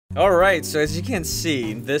Alright, so as you can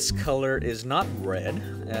see, this color is not red,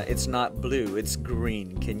 it's not blue, it's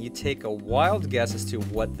green. Can you take a wild guess as to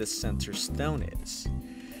what this center stone is?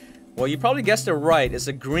 Well, you probably guessed it right. It's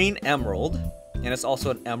a green emerald, and it's also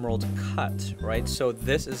an emerald cut, right? So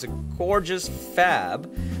this is a gorgeous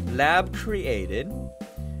FAB, lab-created,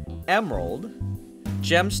 emerald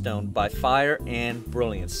gemstone by Fire and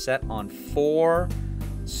Brilliance, set on 4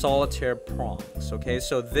 solitaire prongs, okay?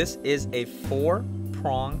 So this is a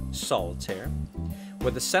 4-prong solitaire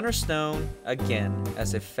with the center stone again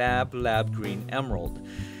as a FAB lab green emerald.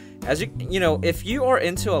 As you know, if you are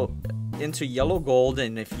into yellow gold,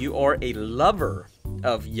 and if you are a lover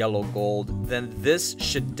of yellow gold, then this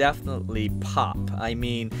should definitely pop. I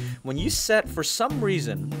mean, when you set, for some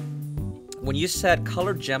reason, when you set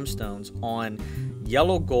colored gemstones on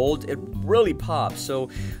yellow gold, it really pops. So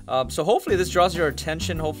hopefully this draws your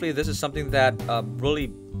attention. Hopefully this is something that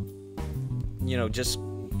really, you know, just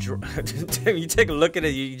you take a look at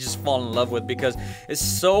it, you just fall in love with, because it's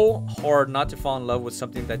so hard not to fall in love with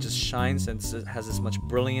something that just shines and has this much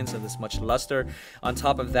brilliance and this much luster. On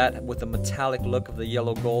top of that, with the metallic look of the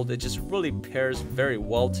yellow gold, it just really pairs very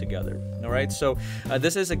well together. All right, so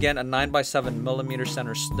this is again a 9x7mm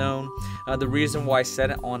center stone. The reason why I set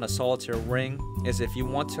it on a solitaire ring is if you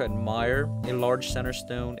want to admire a large center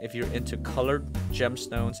stone, if you're into colored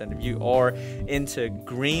gemstones, and if you are into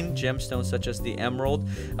green gemstones such as the emerald,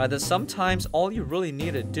 then sometimes all you really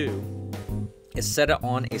need to do is set it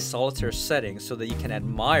on a solitaire setting so that you can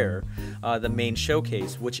admire the main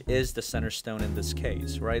showcase, which is the center stone in this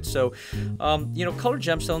case, right? So, you know, colored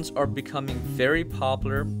gemstones are becoming very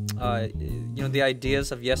popular. You know, the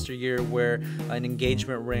ideas of yesteryear where an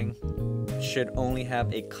engagement ring should only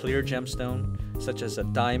have a clear gemstone, such as a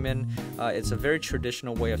diamond. It's a very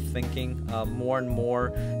traditional way of thinking. More and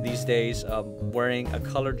more these days, wearing a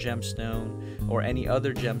colored gemstone or any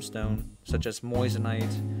other gemstone, such as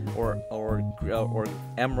moissanite or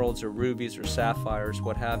emeralds or rubies or sapphires,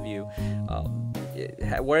 what have you,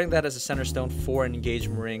 wearing that as a center stone for an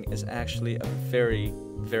engagement ring is actually a very,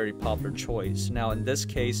 very popular choice. Now in this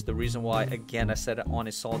case, the reason why again I set it on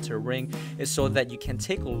a solitaire ring is so that you can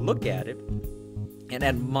take a look at it and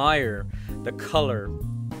admire the color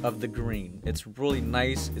of the green. It's really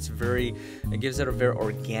nice. It gives it a very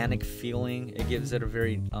organic feeling. It gives it a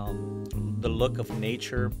very the look of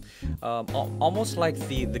nature, almost like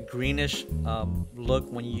the greenish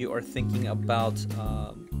look when you are thinking about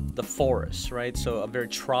the forest, right? So a very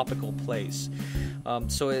tropical place.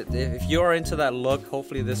 So if you are into that look,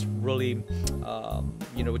 hopefully this really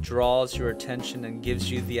you know, draws your attention and gives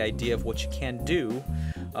you the idea of what you can do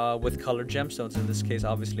with colored gemstones, in this case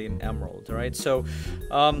obviously an emerald. All right, so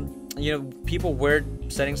you know, people wear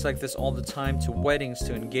settings like this all the time to weddings,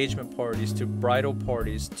 to engagement parties, to bridal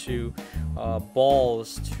parties, to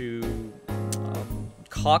balls, to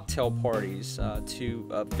cocktail parties,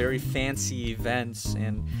 to very fancy events.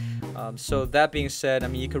 And so that being said, I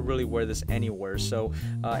mean, you could really wear this anywhere. So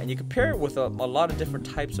and you can pair it with a lot of different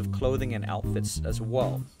types of clothing and outfits as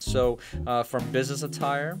well. So from business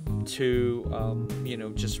attire to you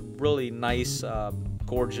know, just really nice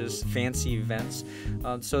gorgeous fancy events.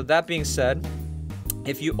 So that being said,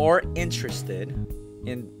 if you are interested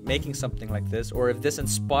in making something like this, or if this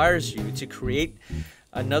inspires you to create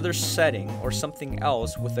another setting or something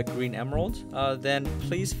else with a green emerald, then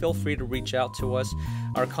please feel free to reach out to us.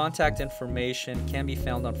 Our contact information can be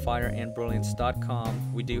found on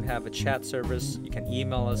fireandbrilliance.com. We do have a chat service. You can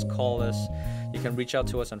email us, call us. You can reach out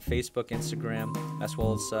to us on Facebook, Instagram, as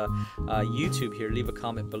well as YouTube here. Leave a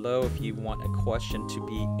comment below if you want a question to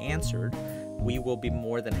be answered. We will be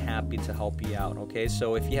more than happy to help you out, okay?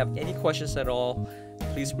 So if you have any questions at all,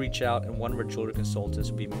 please reach out, and one of our jewelry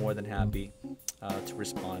consultants will be more than happy to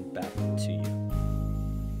respond back to you.